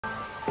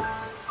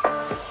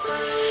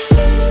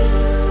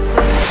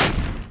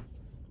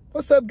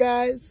What's up,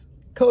 guys?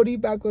 Kodi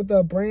back with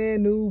a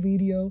brand new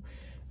video.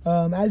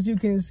 As you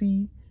can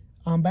see,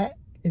 I'm back.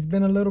 It's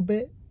been a little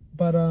bit,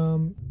 but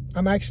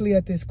I'm actually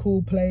at this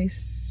cool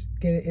place.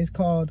 It's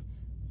called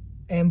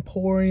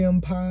Emporium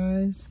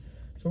Pies.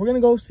 So we're gonna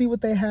go see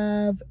what they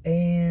have,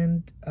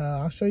 and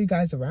I'll show you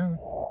guys around.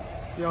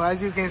 Yo,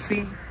 as you can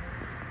see,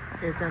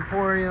 it's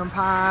Emporium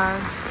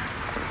Pies.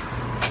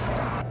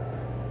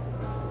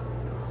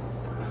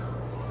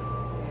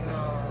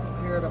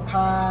 Here are the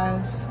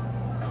pies.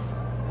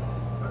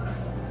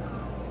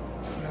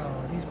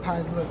 Yo, these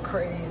pies look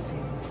crazy.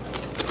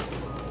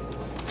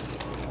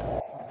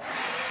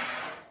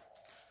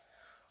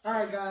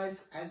 Alright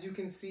guys, as you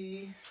can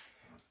see,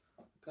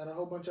 got a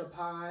whole bunch of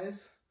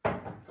pies.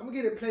 I'm gonna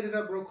get it plated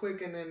up real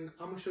quick and then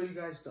I'm gonna show you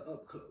guys the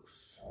up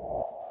close.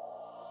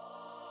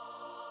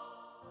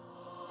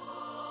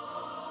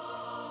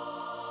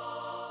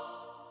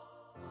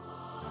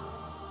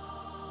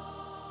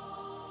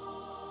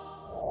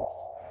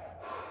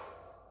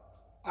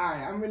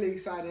 Alright, I'm really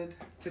excited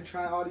to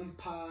try all these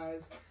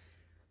pies.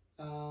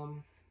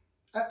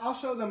 I'll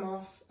show them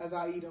off as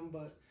I eat them,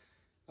 but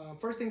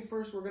first things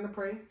first, we're gonna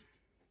pray.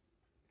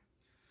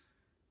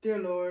 Dear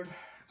Lord,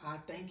 I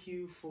thank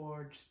you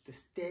for just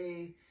this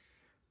day,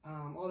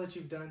 all that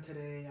you've done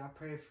today. I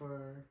pray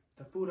for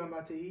the food I'm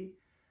about to eat.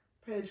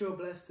 Pray that you'll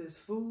bless this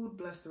food,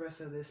 bless the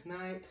rest of this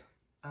night.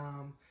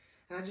 And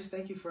I just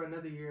thank you for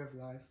another year of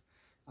life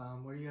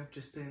where you have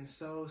just been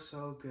so,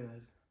 so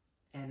good.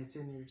 And it's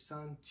in your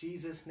son,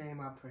 Jesus'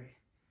 name I pray.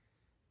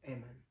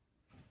 Amen.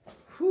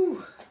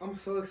 Whew, I'm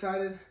so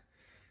excited.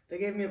 They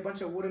gave me a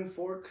bunch of wooden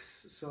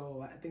forks,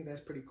 so I think that's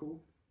pretty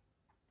cool.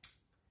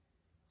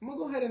 I'm gonna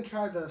go ahead and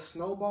try the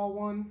snowball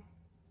one.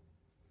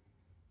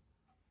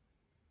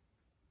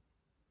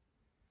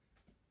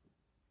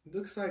 It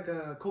looks like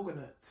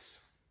coconuts.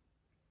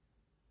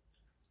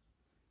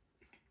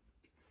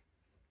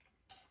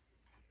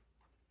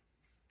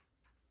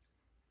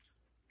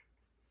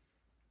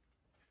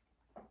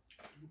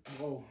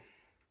 Whoa.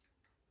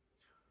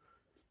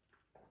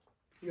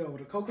 Yo,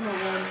 the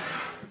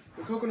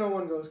coconut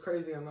one goes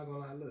crazy, I'm not gonna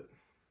lie, look.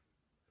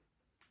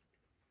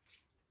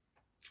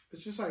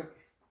 It's just like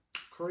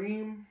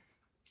cream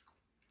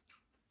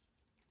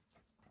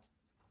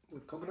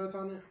with coconuts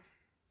on it.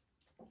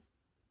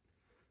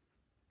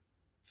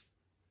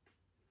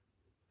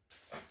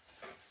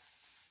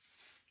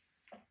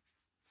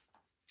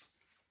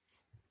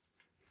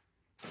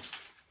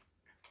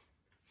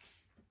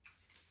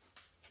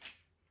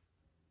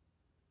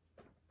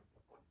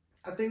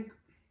 I think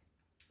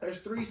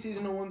there's 3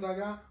 seasonal ones I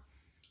got.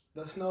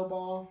 The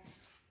snowball,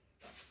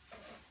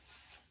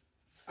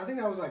 I think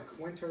that was like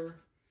winter.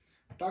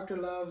 Dr.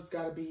 Love's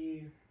gotta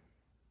be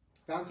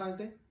Valentine's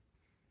Day.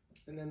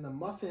 And then the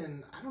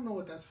muffin, I don't know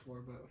what that's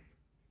for, but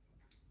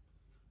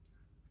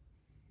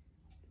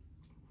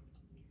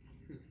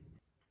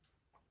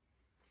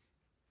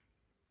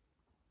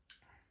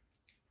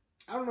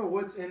I don't know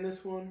what's in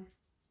this one.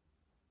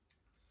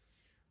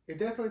 It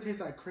definitely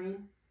tastes like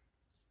cream.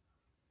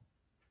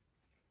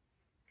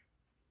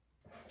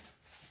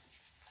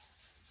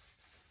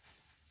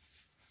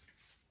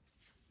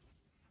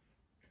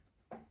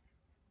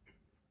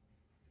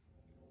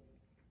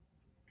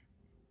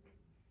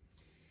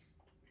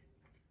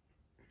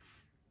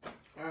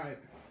 All right,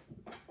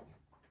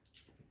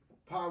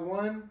 pie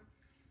 1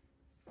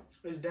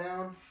 is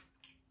down.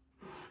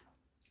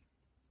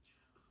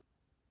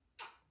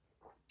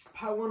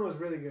 Pie 1 was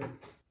really good.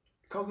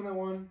 Coconut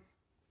one,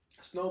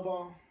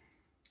 snowball,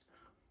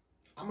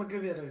 I'm gonna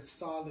give it a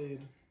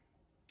solid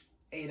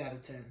 8 out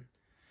of 10.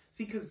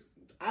 See, cause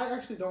I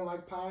actually don't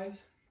like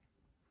pies,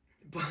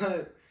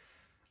 but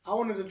I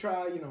wanted to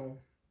try,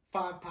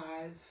 5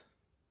 pies.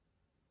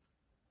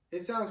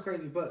 It sounds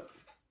crazy, but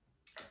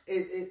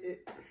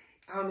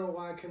I don't know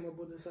why I came up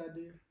with this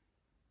idea.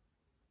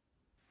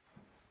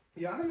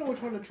 Yeah, I don't know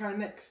which one to try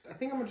next. I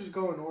think I'm gonna just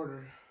go in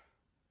order.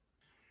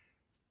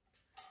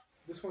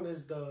 This one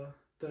is the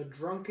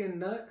drunken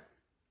nut.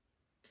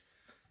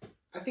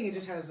 I think it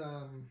just has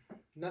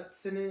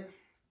nuts in it.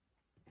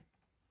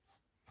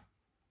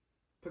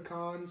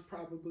 Pecans,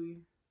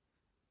 probably.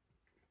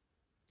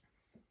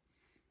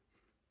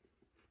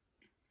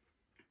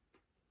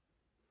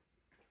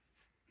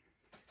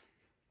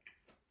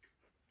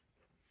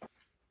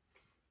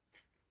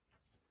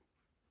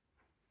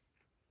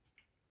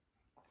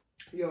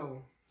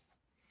 Yo,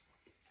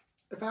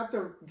 if I have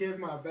to give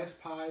my best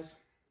pies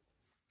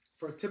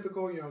for a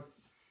typical,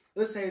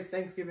 let's say it's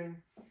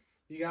Thanksgiving,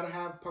 you gotta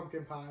have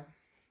pumpkin pie,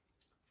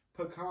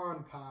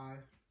 pecan pie.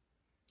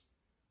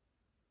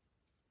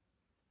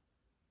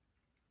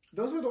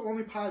 Those are the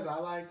only pies I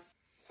like.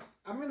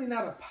 I'm really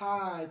not a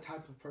pie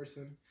type of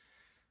person,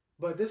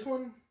 but this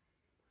one,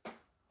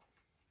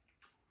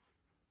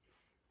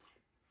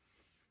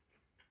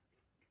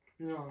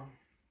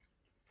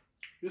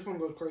 this one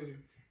goes crazy.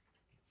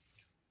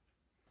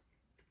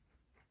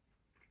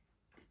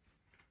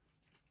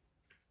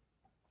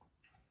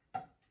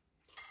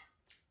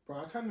 Bro,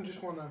 I kind of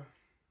just want to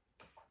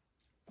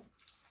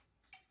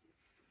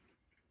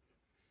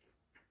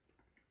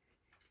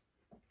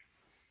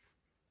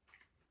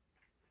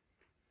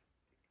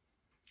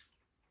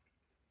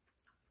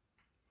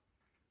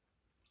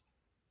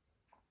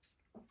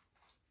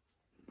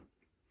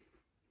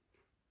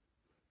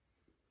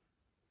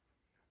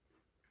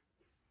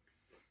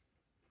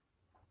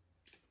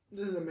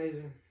This is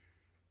amazing.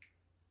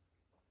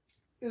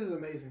 This is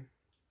amazing.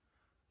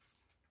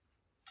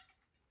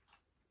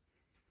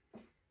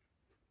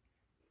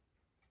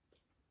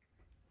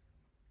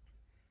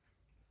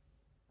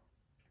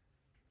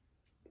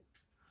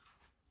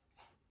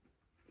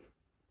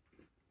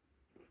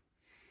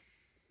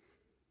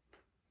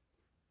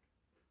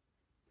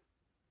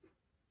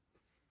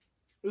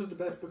 This is the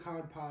best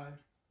pecan pie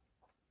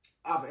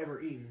I've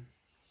ever eaten.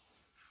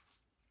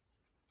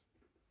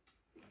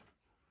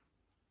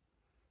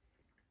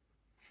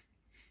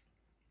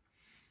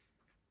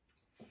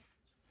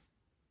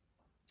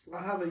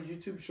 I have a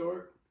YouTube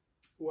short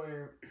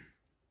where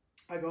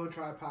I go and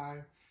try pie,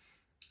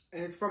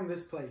 and it's from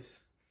this place.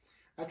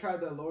 I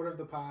tried the Lord of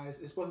the Pies.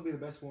 It's supposed to be the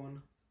best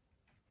one.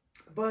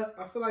 But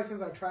I feel like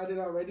since I tried it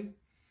already,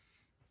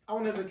 I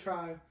wanted to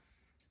try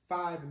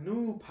 5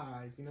 new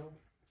pies, you know?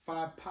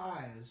 5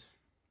 pies.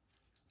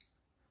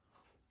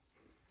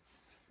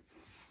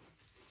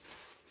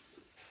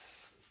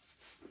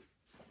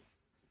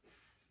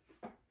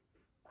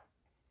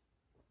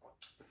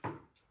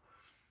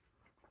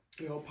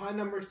 You know, pie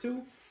number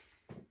 2.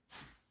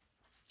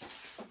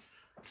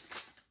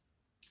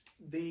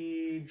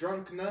 The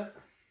drunk nut.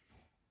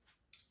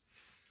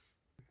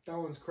 That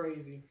one's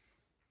crazy.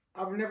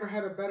 I've never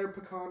had a better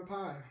pecan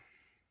pie.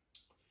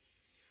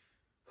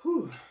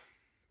 Whew.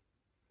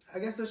 I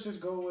guess let's just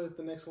go with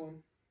the next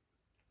one.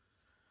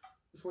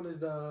 This one is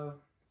the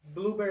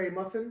blueberry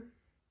muffin.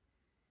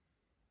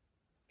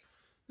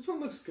 This one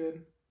looks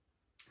good.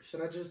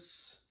 Should I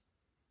just...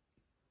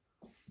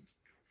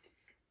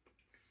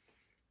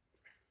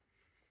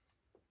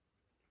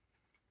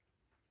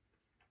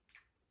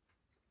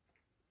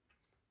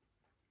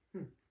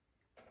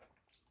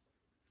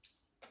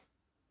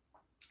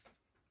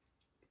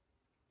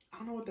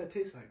 I don't know what that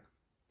tastes like.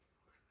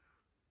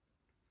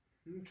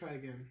 Let me try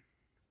again.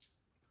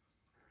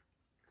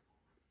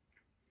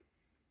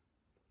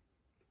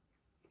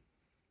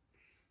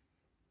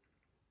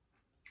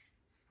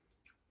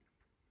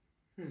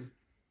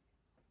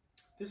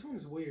 This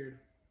one's weird.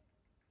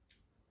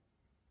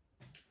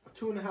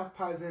 2.5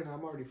 pies in,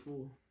 I'm already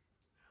full.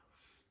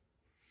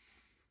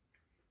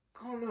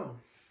 I don't know.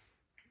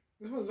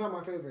 This one's not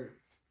my favorite.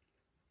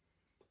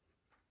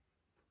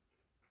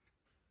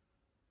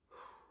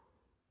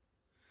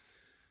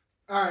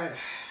 Alright.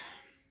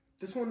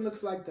 This one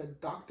looks like the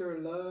Dr.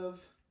 Love.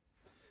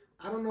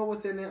 I don't know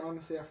what's in it.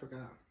 Honestly, I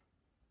forgot.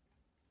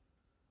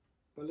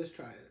 But let's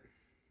try it.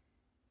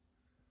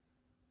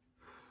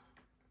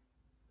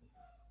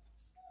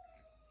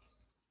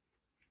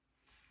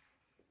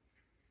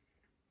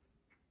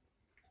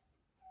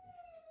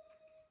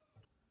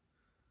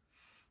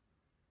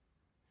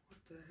 What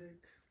the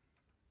heck?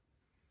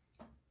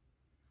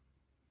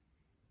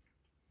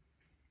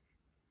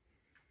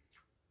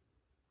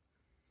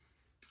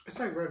 It's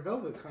like red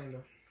velvet, kind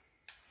of.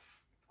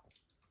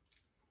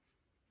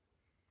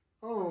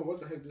 I don't know what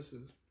the heck this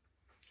is.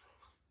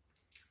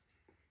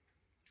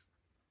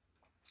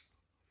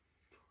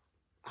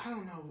 I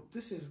don't know.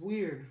 This is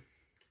weird.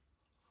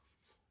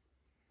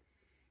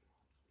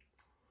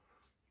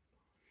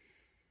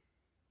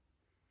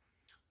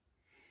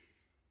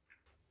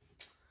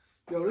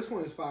 Yo, this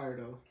one is fire,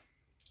 though.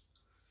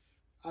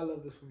 I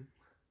love this one.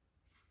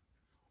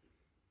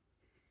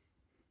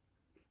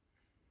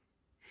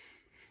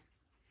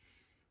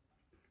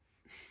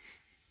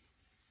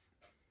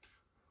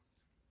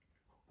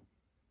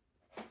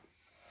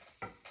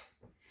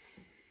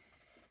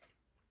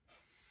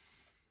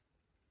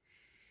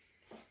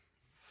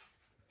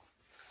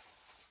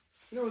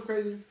 You know what's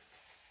crazy?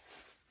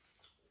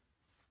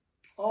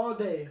 All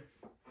day,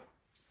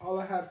 all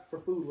I had for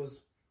food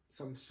was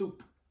some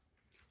soup.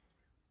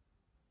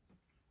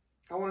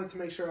 I wanted to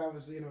make sure I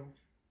was, you know,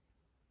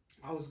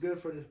 I was good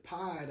for this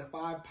pie, the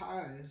 5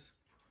 pies.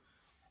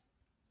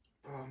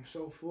 Oh, I'm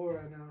so full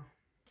right now.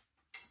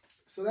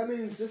 So that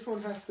means this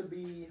one has to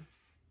be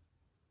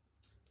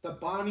the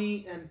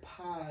Bonnie and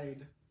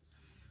Pied.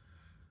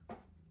 I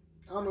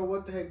don't know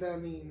what the heck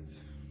that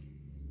means.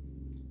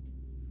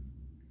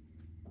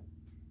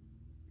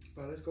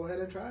 But let's go ahead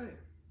and try it.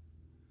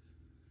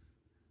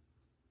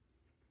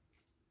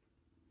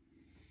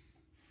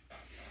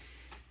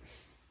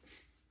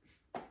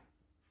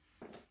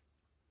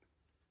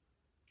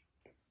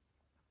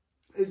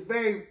 It's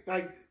very,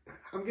 like,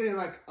 I'm getting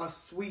like a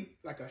sweet,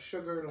 like a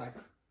sugar, like,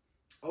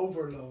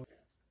 overload.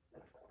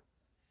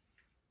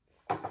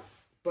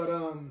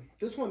 But,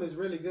 this one is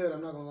really good,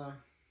 I'm not gonna lie.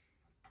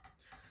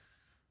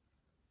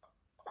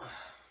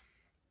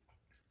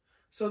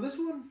 So this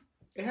one,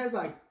 it has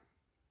like,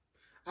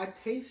 I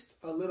taste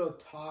a little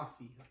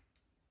toffee.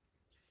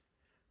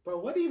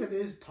 But what even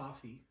is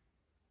toffee?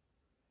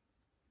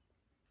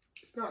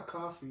 It's not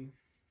coffee.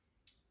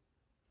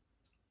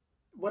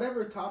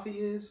 Whatever toffee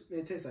is,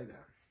 it tastes like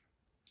that.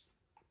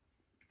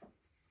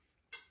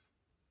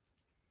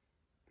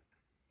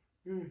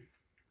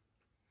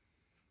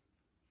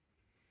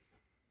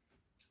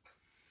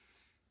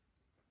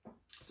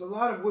 It's a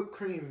lot of whipped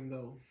cream,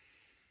 though.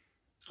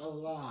 A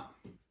lot.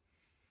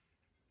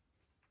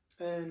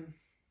 And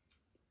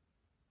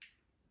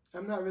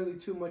I'm not really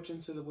too much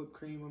into the whipped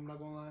cream, I'm not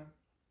gonna lie.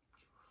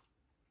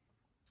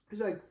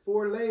 There's like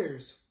 4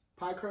 layers.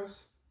 Pie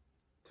crust,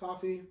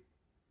 toffee.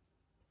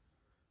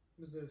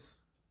 What's this?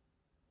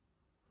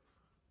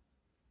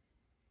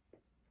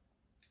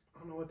 I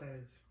don't know what that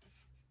is.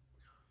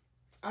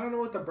 I don't know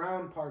what the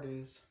brown part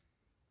is.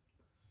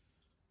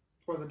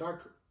 Or the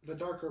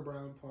darker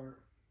brown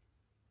part.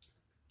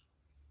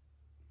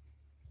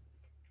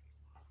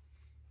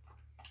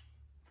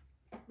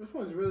 This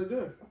one's really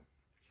good.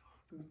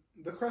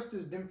 The crust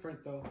is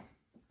different though.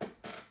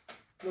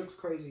 Looks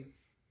crazy.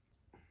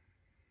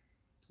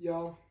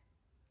 Y'all,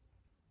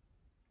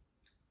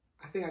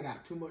 I think I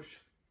got too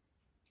much.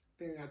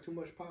 I think I got too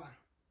much pie.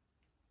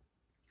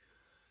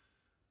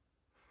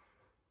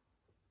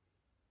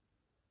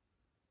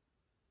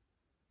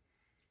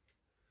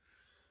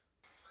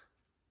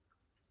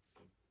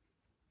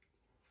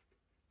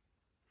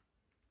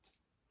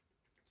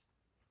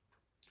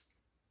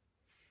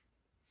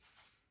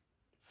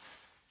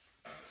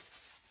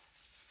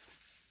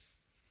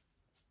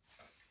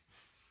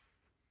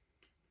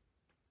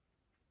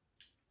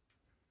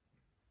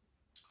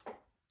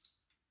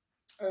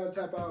 I gotta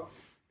tap out.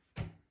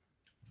 I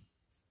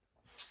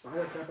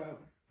gotta tap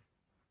out.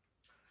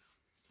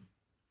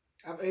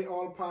 I've ate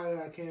all the pie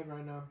that I can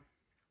right now.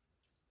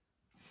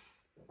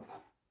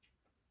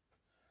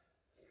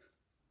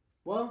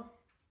 Well,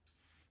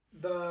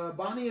 the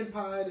Bonnie and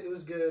Pied, it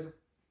was good.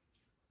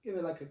 Give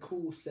it like a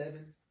cool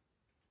 7.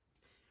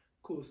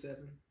 Cool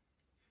 7.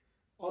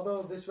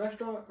 Although this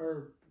restaurant,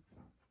 or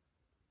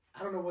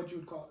I don't know what you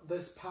would call it,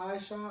 this pie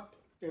shop,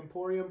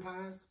 Emporium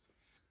Pies,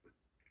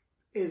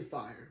 is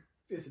fire.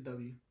 It's a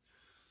W.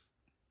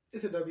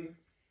 It's a W.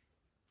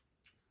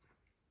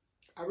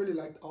 I really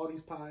liked all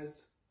these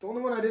pies. The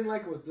only one I didn't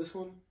like was this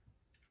one.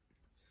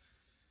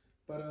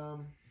 But,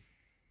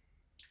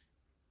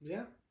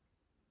 yeah.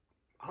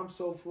 I'm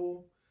so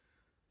full.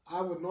 I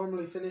would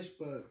normally finish,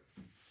 but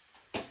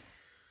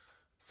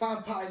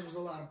 5 pies was a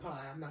lot of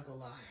pie. I'm not gonna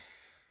lie.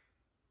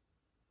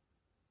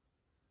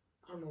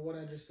 I don't know what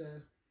I just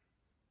said.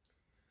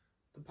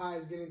 The pie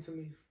is getting to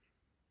me.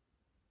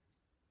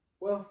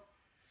 Well,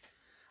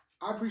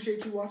 I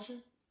appreciate you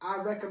watching.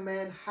 I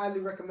highly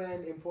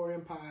recommend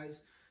Emporium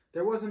Pies.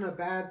 There wasn't a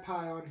bad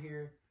pie on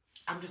here.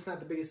 I'm just not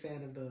the biggest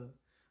fan of the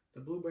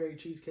blueberry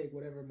cheesecake,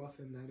 whatever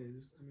muffin that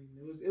is. I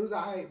mean, it was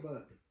alright,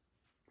 but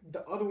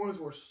the other ones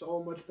were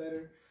so much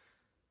better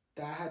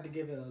that I had to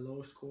give it a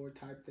low score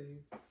type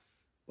thing.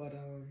 But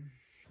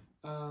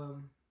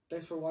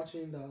thanks for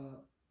watching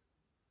the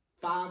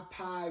 5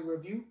 pie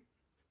review.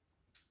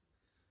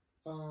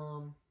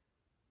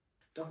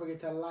 Don't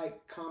forget to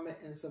like, comment,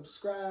 and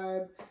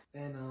subscribe.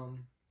 And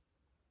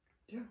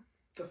yeah,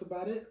 that's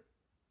about it.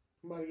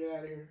 I'm about to get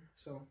out of here.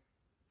 So,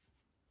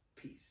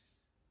 peace.